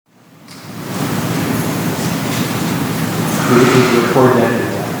We record that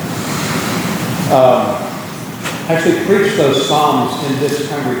anyway. Actually preached those Psalms in this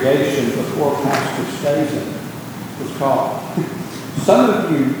congregation before Pastor Stazen was called. Some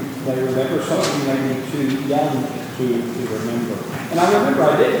of you may remember, some of you may be too young to remember. And I remember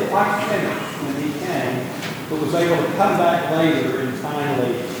I didn't quite finish when he came, but was able to come back later and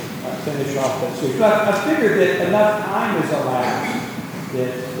finally finish off that series. But I figured that enough time has elapsed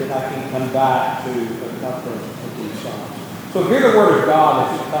that I can come back to a couple of these Psalms. So hear the word of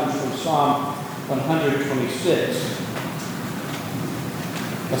God as it comes from Psalm 126,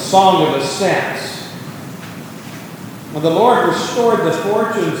 a song of ascents. When the Lord restored the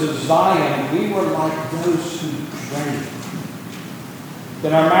fortunes of Zion, we were like those who dreamed.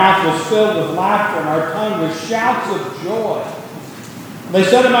 Then our mouth was filled with laughter and our tongue with shouts of joy. They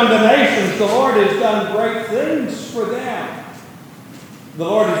said among the nations, the Lord has done great things for them. The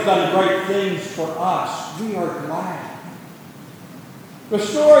Lord has done great things for us. We are glad.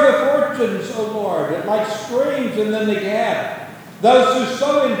 Restore the fortunes, O Lord, like streams in the Negeb. Those who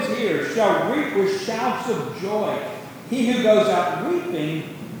sow in tears shall reap with shouts of joy. He who goes out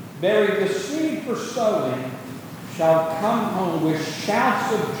weeping, bearing the seed for sowing, shall come home with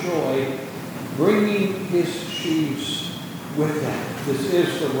shouts of joy, bringing his sheaves with him. This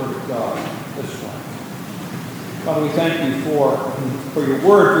is the word of God this way. Father, we thank you for your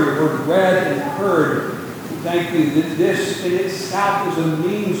word read and heard. We thank you that this in itself is a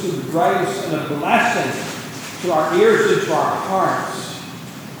means of grace and a blessing to our ears and to our hearts.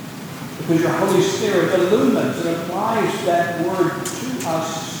 Because your Holy Spirit illumines and applies that word to us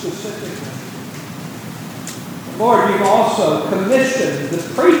specifically. Lord, you've also commissioned the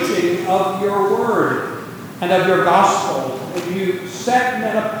preaching of your word and of your gospel. And you set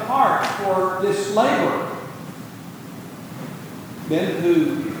men apart for this labor. Men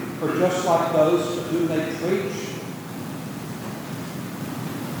who are just like those to whom they preach.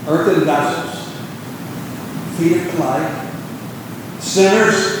 Earthen vessels, feet of clay,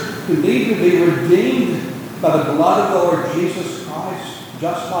 sinners who need to be redeemed by the blood of the Lord Jesus Christ,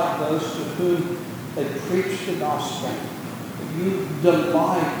 just like those to whom they preach the gospel. You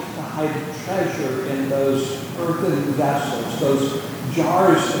delight to hide treasure in those earthen vessels, those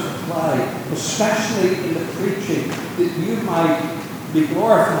jars of clay, especially in the preaching, that you might be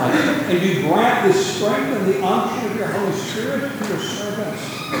glorified. And you grant the strength and the unction of your Holy Spirit to your servants.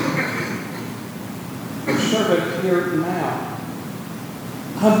 Your servant here now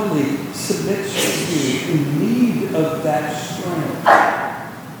humbly submits to you in need of that strength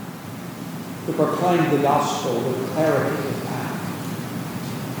to proclaim the gospel with clarity and power.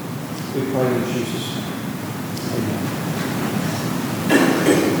 We pray in Jesus' name. Amen.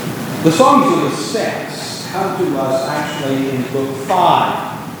 The Songs of Ascents come to us actually in Book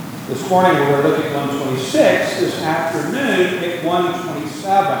 5. This morning we're looking at 126. This afternoon at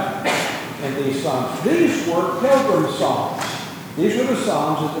 127 in these Psalms. These were pilgrim songs. These were the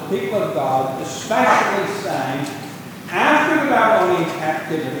songs that the people of God especially sang after the Babylonian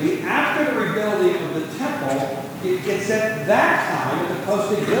captivity, after the rebuilding of the temple. It's at that time, in the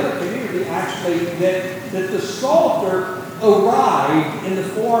post-exilic community, actually, that the Psalter arrived in the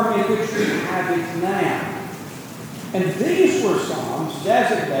form in which we have it now. And these were songs,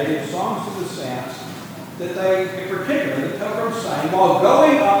 designated songs of ascents, that they, in particular, the pilgrims sang while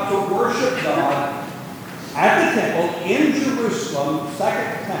going up to worship God at the temple in Jerusalem,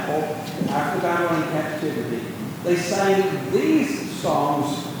 second temple, after the Babylonian captivity. They sang these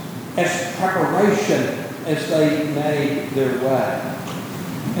songs as preparation as they made their way.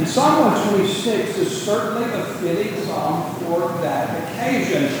 And Psalm 126 is certainly a fitting psalm for that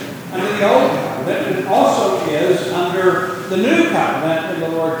occasion. Under the Old Covenant, it also is under the New Covenant in the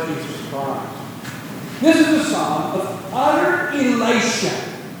Lord Jesus Christ. This is a psalm of utter elation.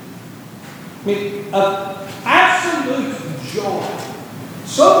 I mean, of absolute joy.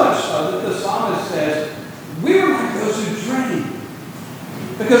 So much so that the psalmist says, we're like those who dream.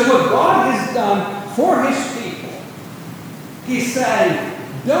 Because what God has done for his people, he's saying,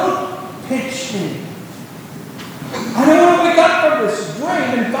 don't pinch me. I don't want to wake up from this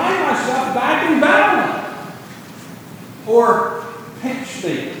dream and find myself back in Babylon. Or pinch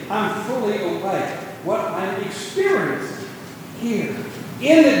me. I'm fully awake. What I'm experiencing here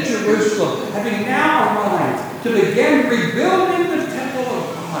in Jerusalem, having now arrived to begin rebuilding the temple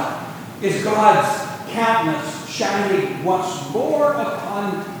of God, is God's countenance shining once more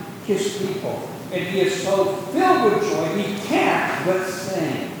upon his people. And he is so filled with joy, he can't but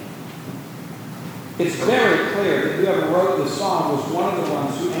sing. It's very clear that whoever wrote the psalm was one of the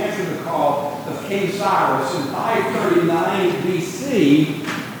ones who answered the call of King Cyrus in 539 BC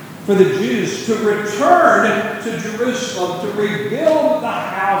for for the Jews to return to Jerusalem, to rebuild the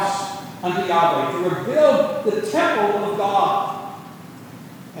house unto Yahweh, to rebuild the temple of God.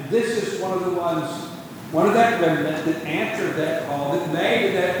 And this is one of that remnant that answered that call, that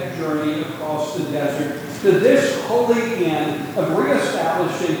made that journey across the desert to this holy end of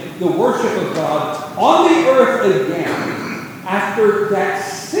reestablishing the worship of God on the earth again after that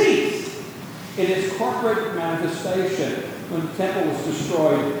ceased in its corporate manifestation when the temple was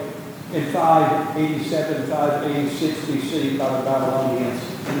destroyed in 587, 586 BC by the Babylonians,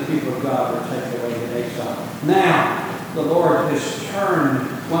 and the people of God were taken away into exile. Now, the Lord has turned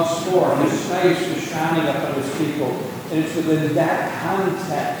once more. His face is shining upon His people. And it's within that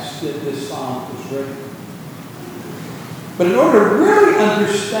context that this psalm was written. But in order to really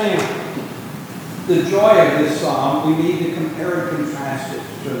understand the joy of this psalm, we need to compare and contrast it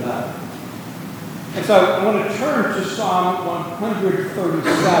to another. And so I want to turn to Psalm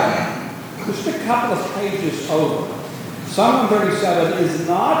 137, just a couple of pages over. Psalm 137 is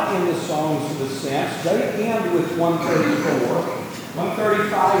not in the Songs of Ascents. They end with 134.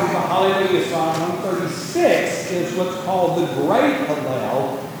 135 is the Hallelujah Psalm. 136 is what's called the Great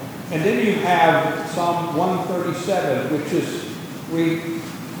Hallel. And then you have Psalm 137, which is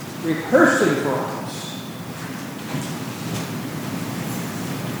rehearsing for us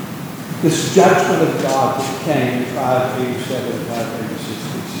this judgment of God that came in 587, 586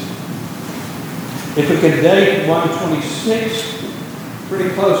 BC. If we can date 126, pretty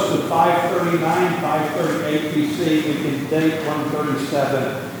close to 539, 538 BC, we can date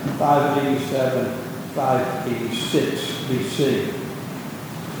 137, 587, 586 BC,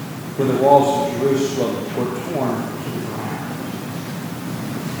 where the walls of Jerusalem were torn to the ground.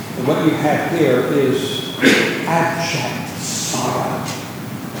 And what you have here is abject sorrow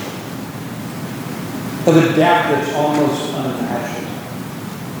of a depth that's almost unimaginable.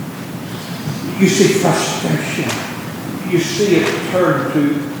 You see frustration. You see it turn to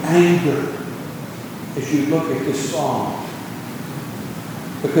anger as you look at this psalm.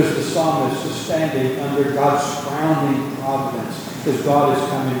 Because the psalmist is standing under God's frowning providence as God has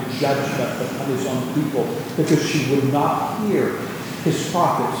come in judgment upon His own people because she would not hear His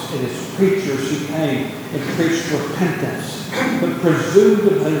prophets and His preachers who came and preached repentance, but presumed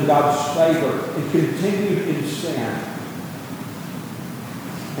upon God's favor and continued in sin.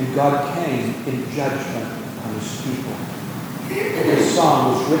 And God came in judgment on His people. This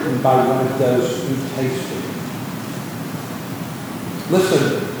psalm was written by one of those who tasted. Listen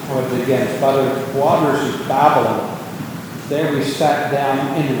how it begins. By the waters of Babylon, there we sat down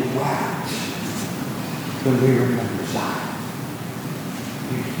and wept when we remember Zion.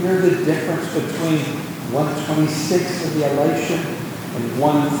 You hear the difference between 126 of the elation and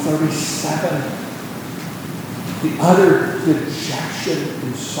 137? The utter dejection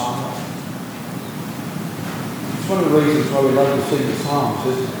and sorrow. It's one of the reasons why we love to sing the Psalms,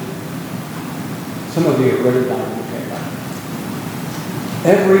 isn't it? Some of you have written down what we came up.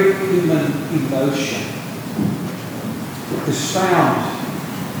 Every human emotion is found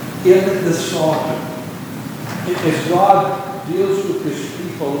in the Psalter. As God deals with His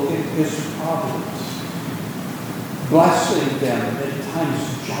people in His providence, blessing them and at times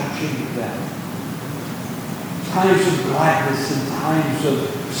judging them. Times of gladness and times of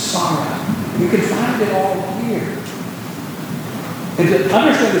sorrow. You can find it all here. And to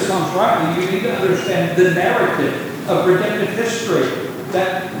understand the Psalms rightly, you need to understand the narrative of redemptive history.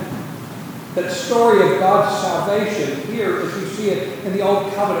 That story of God's salvation here, as you see it in the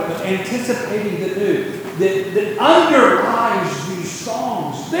Old Covenant, but anticipating the New, that underlies these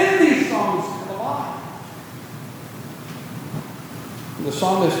songs. Then these songs come alive. And the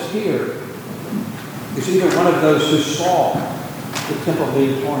psalmist here is either one of those who saw the temple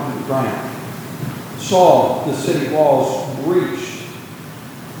being torn to the ground, saw the city walls breached,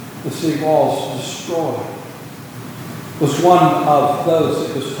 the city walls destroyed, was one of those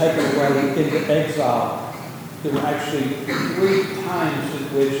that was taken away into exile. There were actually 3 times in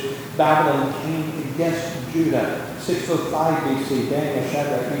which Babylon came against Judah. 605 BC, Daniel,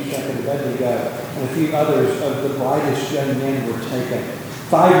 Shadrach, Meshach, and Abednego, and a few others of the brightest young men were taken.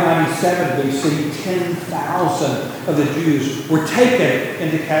 597 BC, 10,000 of the Jews were taken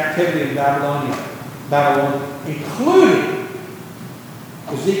into captivity in Babylon, including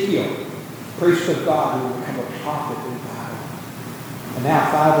Ezekiel, priest of God, who would become a prophet in Babylon. And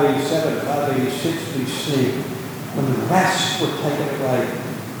now 587, 586 BC, when the rest were taken away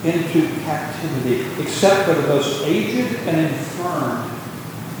into captivity, except for the most aged and infirm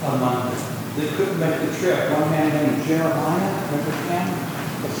among them. They couldn't make the trip. One man named Jeremiah, remember him?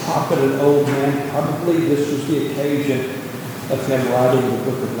 A prophet, an old man. Probably this was the occasion of him writing the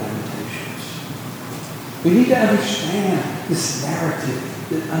book of Lamentations. We need to understand this narrative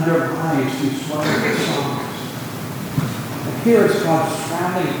that underlies these wonderful songs. And here it's God's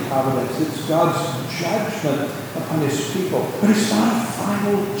frowning providence. It's God's judgment upon his people. But it's not a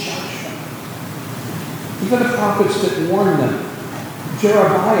final judgment. Even the prophets that warned them,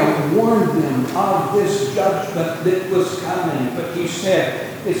 Jeremiah warned them of this judgment that was coming. But he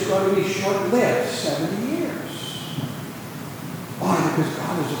said it's going to be short-lived, 70 years. Why? Because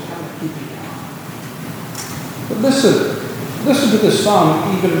God is a covenant-keeping God. But listen to this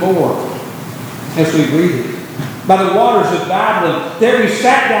song even more as we read it. By the waters of Babylon, there we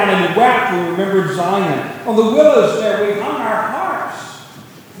sat down and wept and remembered Zion. On the willows there we hung our harps.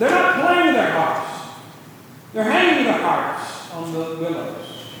 They're not playing their harps. They're hanging the harps on the willows.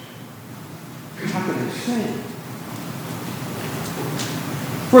 How can they sing?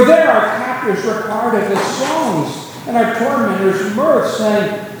 For there our captors regarded as songs, and our tormentors mirth,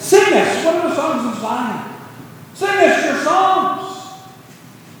 saying, "Sing us one of the songs of Zion. Sing us your songs."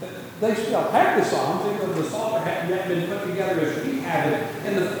 They still have the Psalms, even though the Psalter hadn't yet been put together as we have it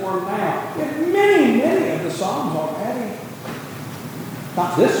in the form now. Yet many of the Psalms already.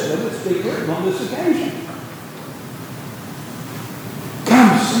 Not this one, it's being written on this occasion.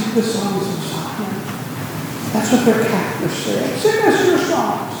 Come, sing the songs of Zion. That's what their captors said. Sing us your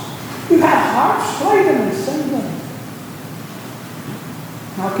songs. You have harps, play them and sing them.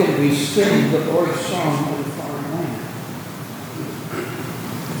 How can we sing the Lord's song in a foreign land?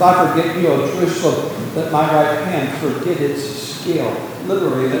 If I forget you, O Jerusalem, let my right hand forget its skill.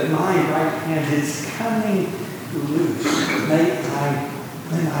 Literally, that my right hand is coming loose. May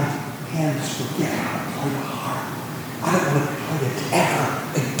my hands forget how to play the harp. I don't want to play it ever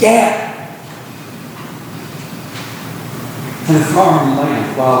again. In a foreign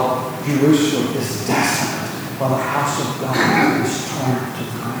land, while Jerusalem is desolate, while the house of God is torn to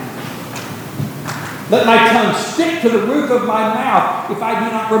the ground. Let my tongue stick to the roof of my mouth if I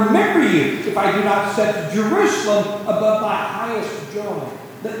do not remember you, if I do not set Jerusalem above my highest joy.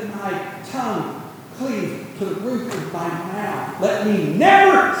 Let my tongue cleave to the roof of my mouth. Let me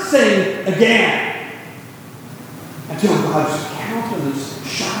never sing again until God's countenance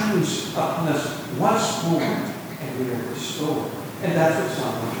shines upon us once more and we are restored. And that's what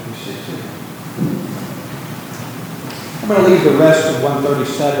Psalm 126 is. I'm going to leave the rest of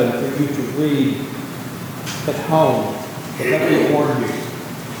 137 for you to read at home. But let me warn you,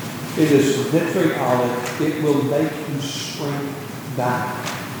 it is victory olive. It will make you shrink back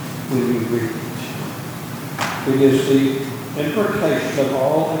when you read it. It is the imprecation of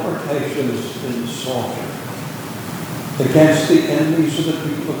all imprecations in Psalter against the enemies of the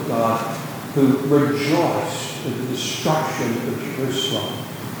people of God who rejoiced in the destruction of Jerusalem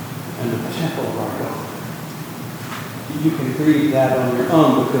and the temple of our God. You can read that on your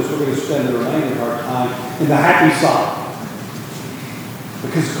own because we're going to spend the remainder of our time in the happy psalm.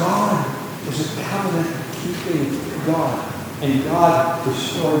 Because God is a covenant-keeping God, and God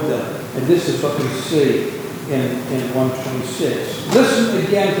restored them. And this is what we see in 126. Listen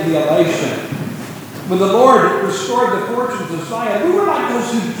again to the elation. When the Lord restored the fortunes of Zion, we were like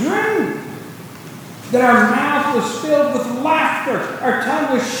those who dreamed. That our mouth was filled with laughter, our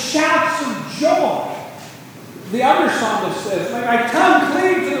tongue with shouts of joy. The other psalmist says, "May my tongue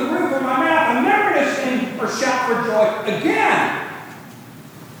cleave to the roof of my mouth. I'm never going to sing or shout for joy again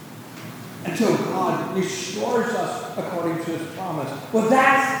until God restores us according to his promise." Well,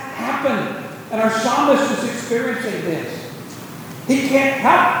 that's happened. And our psalmist is experiencing this. He can't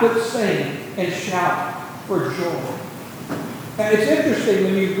help but sing and shout for joy. And it's interesting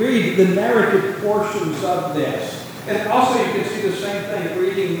when you read the narrative portions of this. And also you can see the same thing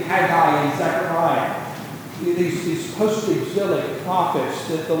reading Haggai and Zechariah. These post-exilic prophets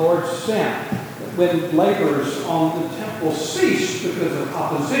that the Lord sent when labors on the temple ceased because of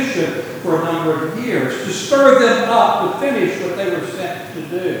opposition for a number of years, to stir them up to finish what they were sent to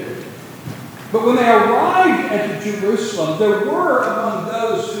do. But when they arrived at Jerusalem, there were among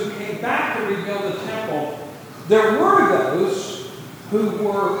those who came back to rebuild the temple, there were those who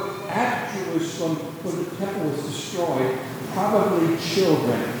were at Jerusalem when the temple was destroyed, probably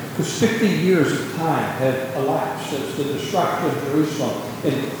children. Because 50 years of time had elapsed since the destruction of Jerusalem,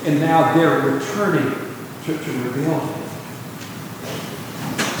 and now they're returning to rebuild it.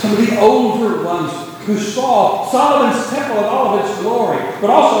 Some of the older ones who saw Solomon's temple in all of its glory, but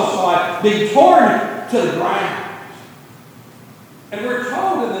also saw it being torn to the ground. And we're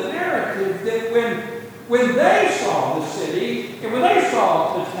told in the narrative that when they saw the city, and when they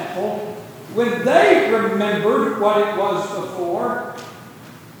saw the temple, when they remembered what it was before,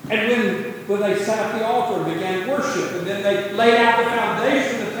 and when when they set up the altar and began worship, and then they laid out the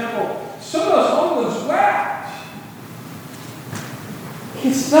foundation of the temple. Some of those old ones wept.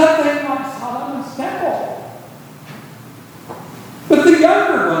 It's nothing like Solomon's temple. But the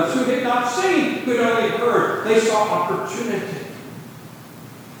younger ones who had not seen, who had only heard, they saw opportunity.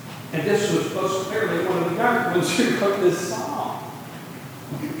 And this was most clearly one of the younger ones who wrote this song.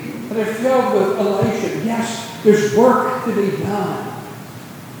 And they're filled with elation. Yes, there's work to be done.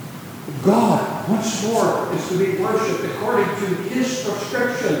 God, once more, is to be worshipped according to His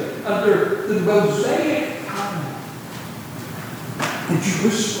prescription under the Mosaic covenant. And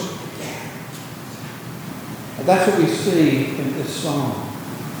Jerusalem began. And that's what we see in this song.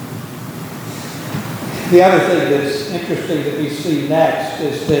 The other thing that's interesting that we see next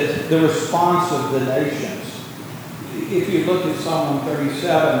is that the response of the nations. If you look at Psalm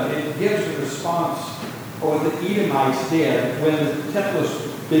 137, it gives a response, or the Edomites did, when the temple was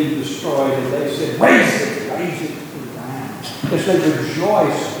being destroyed, and they said, raise it to the ground. As they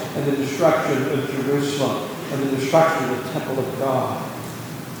rejoice in the destruction of Jerusalem and the destruction of the temple of God.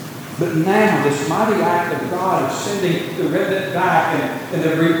 But now, this mighty act of God of sending the remnant back and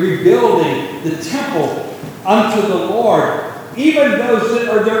the rebuilding the temple unto the Lord, even those that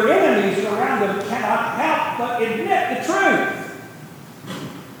are their enemies around them cannot help but admit the truth.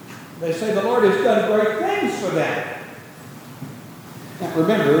 They say the Lord has done great things for them. Now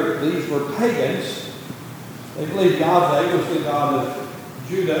remember, these were pagans. They believed Yahweh was the God of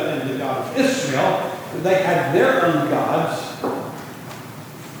Judah and the God of Israel. They had their own gods.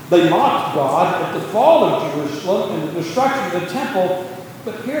 They mocked God at the fall of Jerusalem and the destruction of the temple.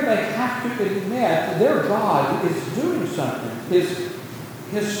 But here they have to admit their God is doing something. His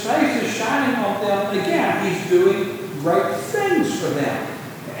face is shining on them. Again, He's doing great things for them.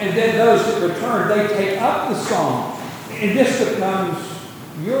 And then those that return, they take up the song. And this becomes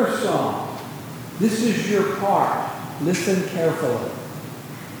your song. This is your part. Listen carefully.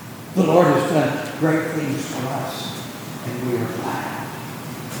 The Lord has done great things for us, and we are glad.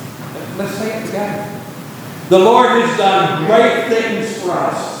 Let's say it together. The Lord has done great things for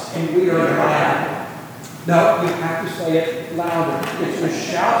us, and we are glad. No, you have to say it louder. It's the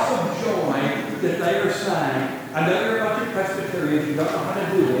shouts of joy that they are saying. I know you're a bunch of Presbyterians. You don't know how to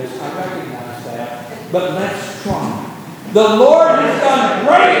do this. I recognize that. But let's try. The Lord has done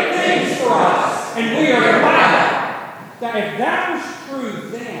great things for us, and we are glad. Now, if that was true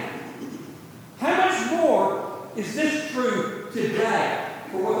then, how much more is this true today?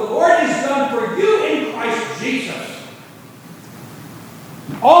 For what the Lord has done for you in Christ Jesus.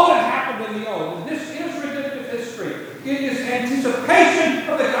 All that happened in the old, and this is redemptive history. It is anticipation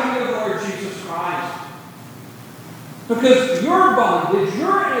of the coming of the Lord Jesus Christ. Because your bondage,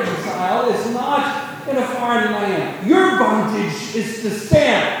 your exile is not in a foreign land. Your bondage is to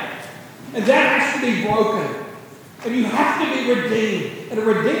sin. And that has to be broken. And you have to be redeemed. And a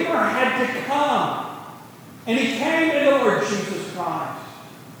Redeemer had to come. And He came in the Lord Jesus Christ.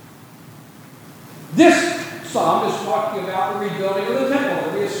 This psalm is talking about the rebuilding of the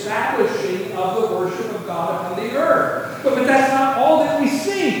temple, the establishing of the worship of God upon the earth. But that's not all that we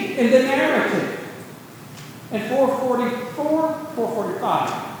see in the narrative. In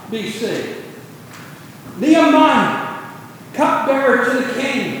 445 BC, Nehemiah, cupbearer to the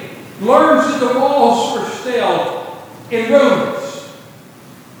king, learns that the walls were still in ruins.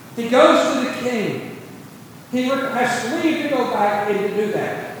 He goes to the king. He requests leave to go back and to do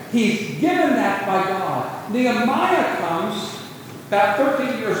that. He's given that by God. Nehemiah comes about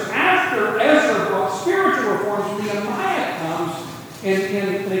 13 years after Ezra brought spiritual reforms. Nehemiah comes in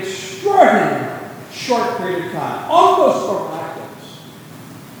an extraordinary short period of time, almost miraculous.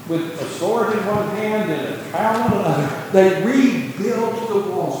 With a sword in one hand and a trowel in another, they rebuilt the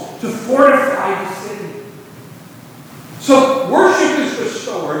walls to fortify the city. So worship is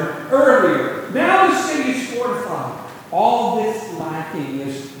restored earlier. Now the city is fortified. All that's lacking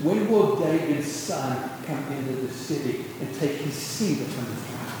is, when will David's son come into the city and take his seat upon the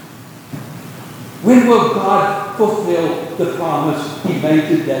throne? When will God fulfill the promise He made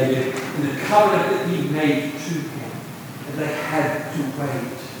to David and the covenant that He made to him? And they had to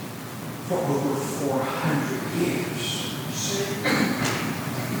wait for over 400 years. See?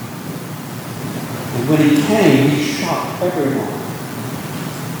 And when He came, He shocked everyone.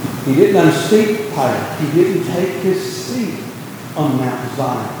 He didn't unseat Pilate. He didn't take His seat on Mount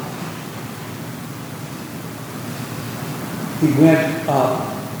Zion. He went up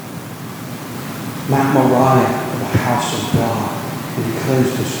Mount Moriah to the house of God, and He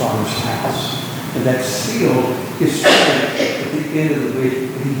cleansed His Father's house. And that sealed His flesh at the end of the week,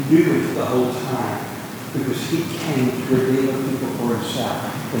 and He knew it the whole time. because he came to redeem a people for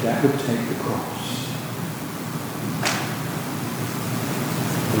himself, and that would take the cross.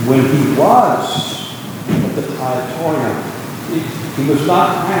 And when he was at the Praetorium, he was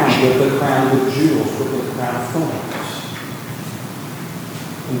not crowned with the crown with jewels, but with a crown of thorns.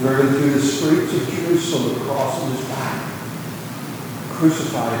 And driven through the streets of Jerusalem, the cross on his back,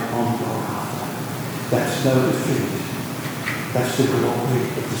 crucified upon Golgotha. That's no defeat. That's the glory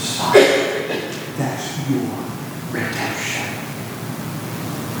of the Son. That's your redemption.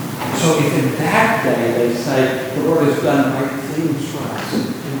 So if in that day they say, the Lord has done great things for us,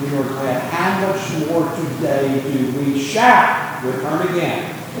 and we are glad, how much more today do we shout, return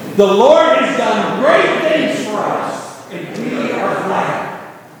again, the Lord has done great things for us, and we are glad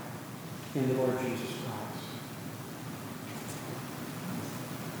in the Lord Jesus Christ.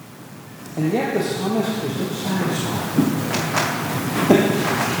 And yet the psalmist isn't satisfied.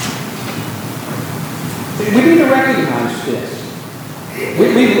 We need to recognize this. We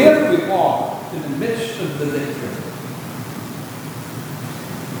live, we walk in the midst of the victory.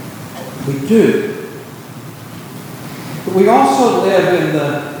 We do. But we also live in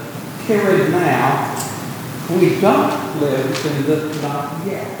the here and now. We don't live in the not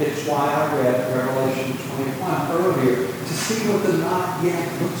yet. It's why I read Revelation 21 earlier, to see what the not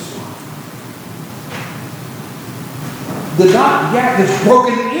yet looks like. The not yet is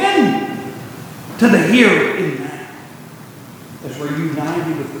broken in to the here and now, as we're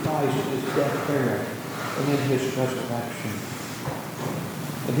united with Christ in his death, burial, and in his resurrection.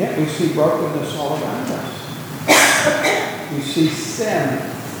 And yet we see brokenness all around us. We see sin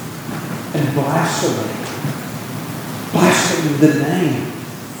and blasphemy. Blaspheming the name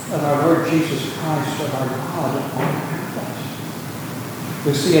of our Lord Jesus Christ, of our God, all around us.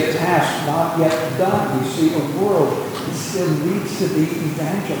 We see a task not yet done. We see a world that still needs to be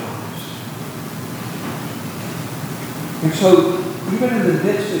evangelized. And so, even in the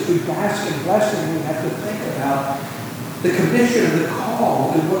midst, as we bask in blessing, we have to think about the commission and the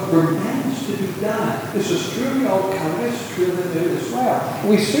call and what remains to be done. This is true in the Old Covenant, it's true in the New as well. And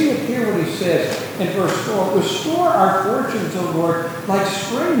we see it here when he says in verse 4, restore our fortunes, O Lord, like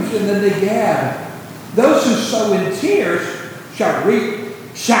springs in the Negeb. Those who sow in tears shall reap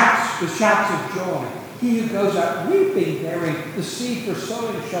shouts, the shouts of joy. He who goes out weeping, bearing the seed for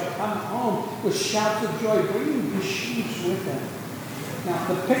sowing, shall come home with shouts of joy, bringing his sheaves with him. Now,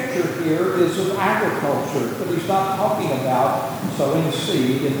 the picture here is of agriculture, but he's not talking about sowing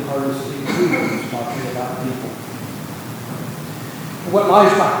seed and harvesting wheat. He's talking about people. What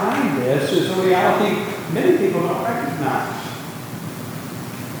lies behind this is a reality many people don't recognize.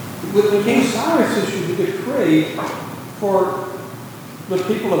 When King Cyrus issued a decree for the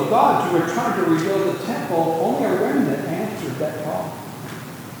people of God to return to rebuild the temple, only a remnant answered that call.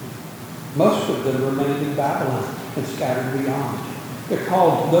 Most of them remained in Babylon and scattered beyond. They're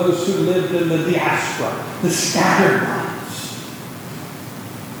called those who lived in the diaspora, the scattered ones.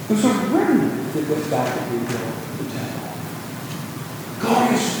 There's a remnant that goes back and rebuild the temple.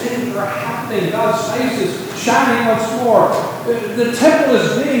 Glorious things are happening. God's face is shining once more. The temple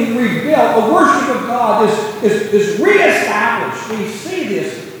is being rebuilt. The worship of God is reestablished. We see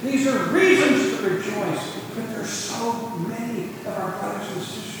this. These are reasons to rejoice. But there's so many of our brothers and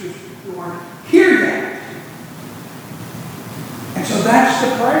sisters who aren't here yet. And so that's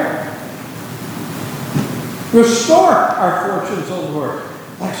the prayer. Restore our fortunes, O Lord,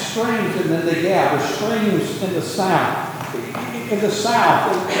 like springs in the Negeb, or springs in the south. In the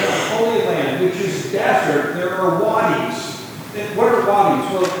south, in the Holy Land, which is desert, there are wadis. What are wadis?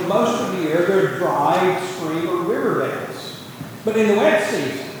 Well, most of the year they're dry stream or river beds. But in the wet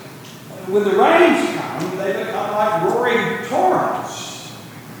season, when the rains come, they become like roaring torrents.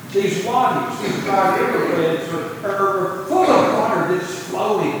 These wadis, these dry river beds are full of water that's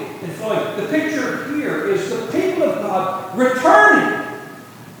flowing and flowing. The picture here is the people of God returning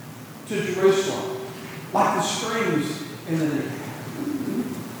to Jerusalem, like the springs in the Negeb.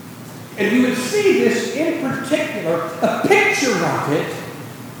 And you would see this in particular, a picture of it,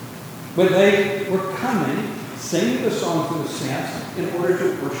 when they were coming, singing the songs of ascent in order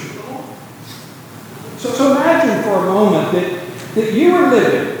to worship the Lord. So imagine for a moment that you were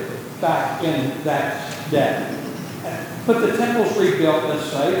living back in that day. But the temple's rebuilt, let's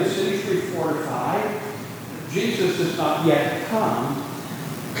say, the city's refortified. Jesus has not yet come.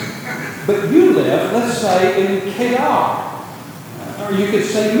 But you live, let's say, in Kedar. Or you could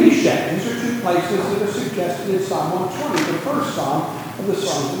say Meshach. These are two places that are suggested in Psalm 120, the first psalm of the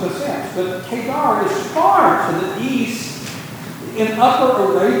Songs of Ascent. But Kedar is far to the east. In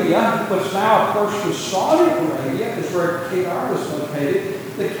Upper Arabia, what's now, of course, was Saudi Arabia, is where Kedar was located.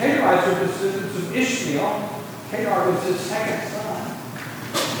 The Kadarites are descendants of Ishmael. Kedar was his second son.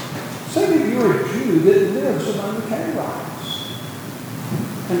 Say that you're a Jew that lives among the Kadarites.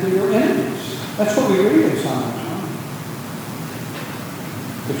 And they're your enemies. That's what we read in Psalm 20.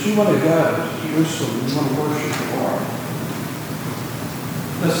 But you want to go to Jerusalem, you want to worship the Lord.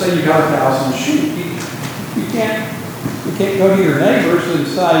 Let's say you got 1,000 sheep. You can't go to your neighbors and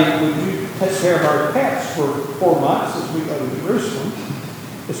say, would you take care of our pets for 4 months as we go to Jerusalem,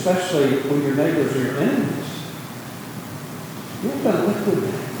 especially when your neighbors are your enemies. You have to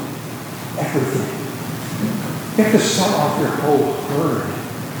liquidate everything. You have to sell off your whole herd.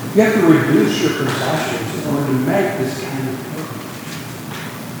 You have to reduce your possessions in order to make this kind of pilgrimage.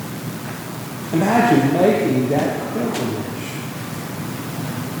 Imagine making that pilgrimage.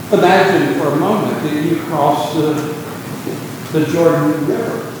 Imagine for a moment that you cross the Jordan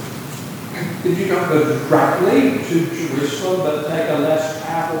River. Did you not go directly to Jerusalem, but take a less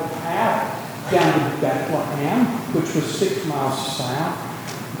traveled path down to Bethlehem, which was 6 miles south?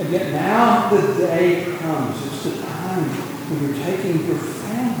 And yet now the day comes. It's the time when you're taking your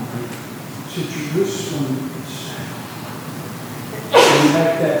family to Jerusalem itself. And you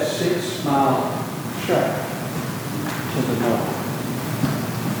make that 6-mile trek to the north.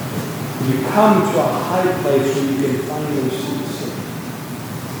 You come to a high place where you can finally see the city.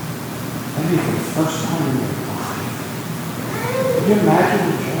 Maybe for the first time in your life. Can you imagine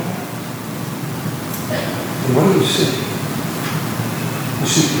the joy? And what do you see? You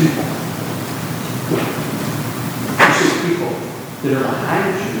see people. You see people that are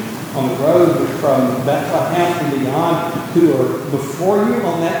behind you on the road from Bethlehem and beyond, who are before you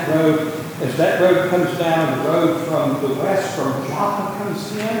on that road. As that road comes down, the road from the west, from Joppa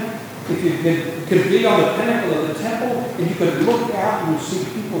comes in. If you could be on the pinnacle of the temple, and you could look out and you see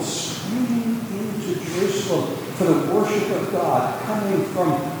people streaming into Jerusalem for the worship of God, coming from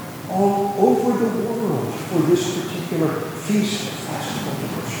all over the world for this particular feast or festival to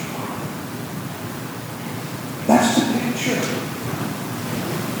worship God. That's the picture.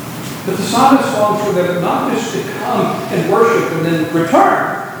 But the psalmist longs for them not just to come and worship and then return,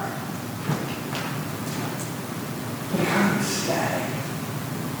 but to come and stay.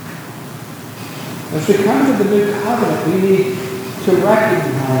 As we come to the new covenant, we need to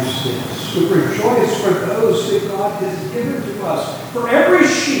recognize this. We rejoice for those that God has given to us, for every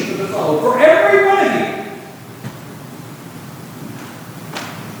sheep of the fold, for every one of you.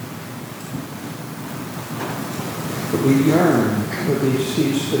 But we yearn for these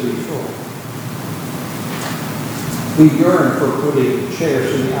seats to be full. We yearn for putting chairs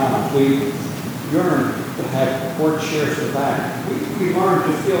in the aisle. We yearn to have more chairs in the back. We learn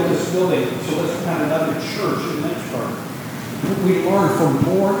to fill this building, so let's find another church in Lynchburg. We learn from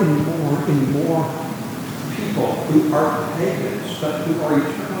more and more and more people who are pagans, but who are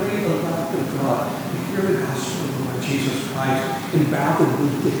eternally beloved of God, to hear the gospel of the Lord Jesus Christ and bow the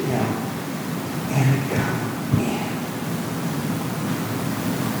knee to Him and come in.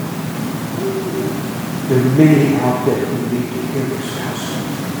 There are many out there who need to hear this gospel.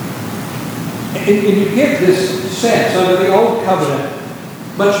 And you get this sense under the Old Covenant,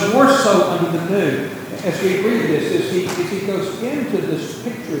 much more so under the New, as we read this, as he goes into this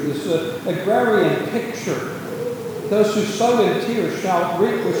picture, this agrarian picture. Those who sow in tears shall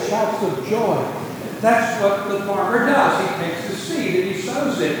reap with shouts of joy. That's what the farmer does. He takes the seed and he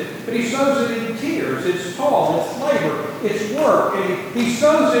sows it. But he sows it in tears. It's toil, it's labor, it's work. And he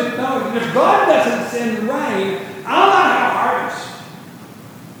sows it knowing if God doesn't send rain, I'll not have a harvest.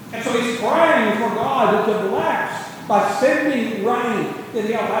 And so he's praying for God to bless by sending rain, that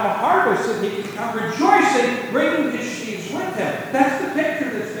he'll have a harvest, that he can come rejoicing, bringing his sheaves with him. That's the picture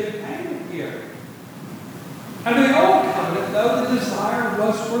that's being painted here. Under the Old Covenant, though, the desire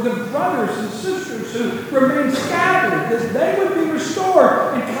was for the brothers and sisters who remained scattered, that they would be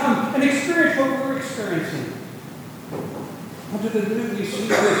restored and come and experience what we're experiencing. Under the New, we see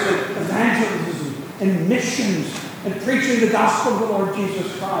this in evangelism and missions, and preaching the gospel of the Lord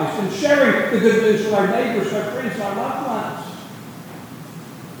Jesus Christ, and sharing the good news with our neighbors, our friends, our loved ones,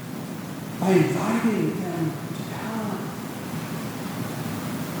 by inviting them to come.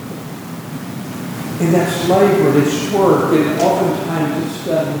 And that's labor, it's work, and oftentimes it's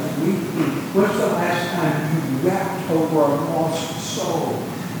done with weeping. When's the last time you wept over a lost soul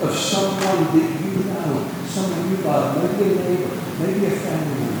of someone that you know, someone you love, maybe a neighbor, maybe a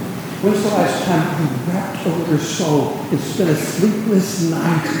family member? When's the last time you wept over their soul and spent a sleepless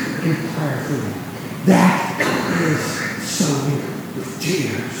night in prayer for them? That is sowing with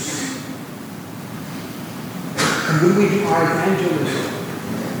tears. And when we do our evangelism,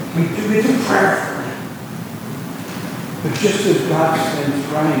 we do it prayerfully. But just as God sends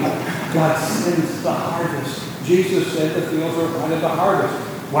rain, God sends the harvest. Jesus said the fields are white of the harvest.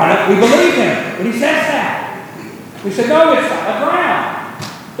 Why don't we believe him when he says that? We say, no, it's solid ground.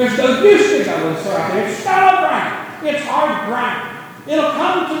 There's no use to go and say out there. It's solid ground. It's hard ground. It'll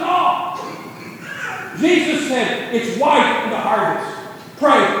come to naught. Jesus said, it's white in the harvest.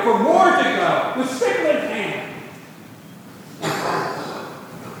 Pray for more to go with sickle in hand.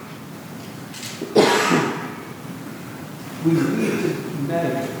 We need to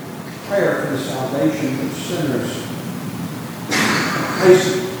make prayer for the salvation of sinners a place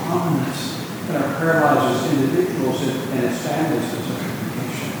of prominence in our prayer lives as individuals and as families as a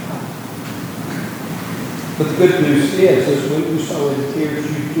congregation. But the good news is, as when you sow in tears,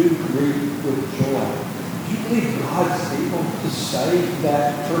 you do reap with joy. Do you believe God's able to save that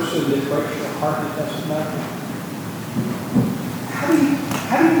person that breaks your heart and doesn't know him?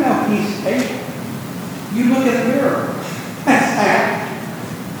 How do you know he's able? You look at the mirror.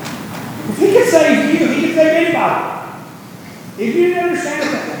 If he can save you, he can save anybody. If you didn't understand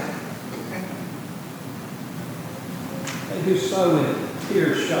that. They who sow in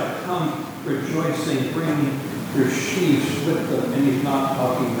tears shall come rejoicing, bringing your sheaves with them. And he's not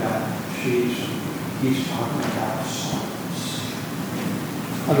talking about sheaves. He's talking about sons.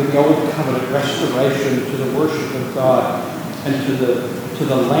 Under the old covenant, restoration to the worship of God and to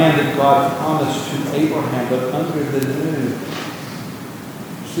the land that God promised to Abraham, but under the new,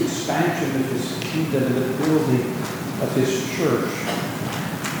 it's the expansion of his kingdom and the building of his church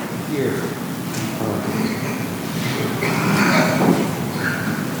here on earth.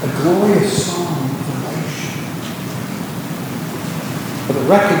 A glorious song of elation, for the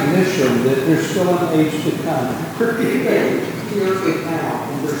recognition that there's still an age to come. Pretty big here and now,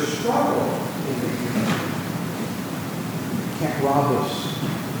 and there's struggle in the future. Can't rob us of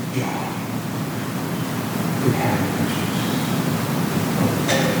joy. We have riches.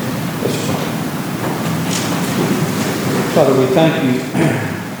 Let's pray. Father, we thank you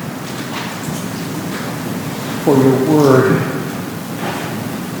for your word.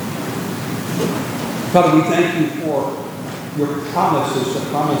 Father, we thank you for your promises, the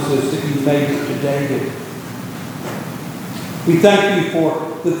promises that you made to David. We thank you for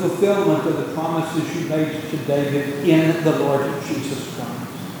the fulfillment of the promises you made to David in the Lord Jesus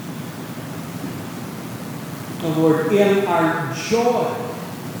Christ. Oh Lord, in our joy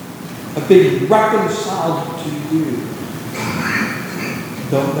of being reconciled to you,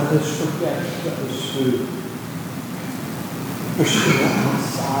 don't let us forget those who are still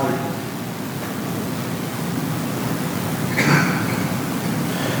outside,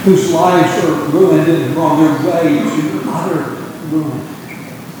 whose lives are ruined and are on their way to utter ruin.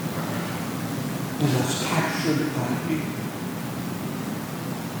 And us captured by you.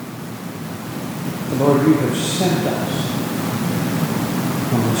 The Lord, you have sent us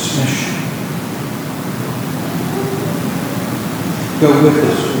on this mission. Go with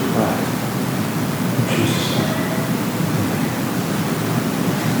us, we pray. In Jesus' name.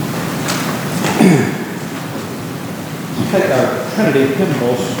 Take our Trinity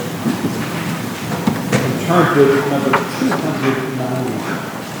hymnals and turn to number 200.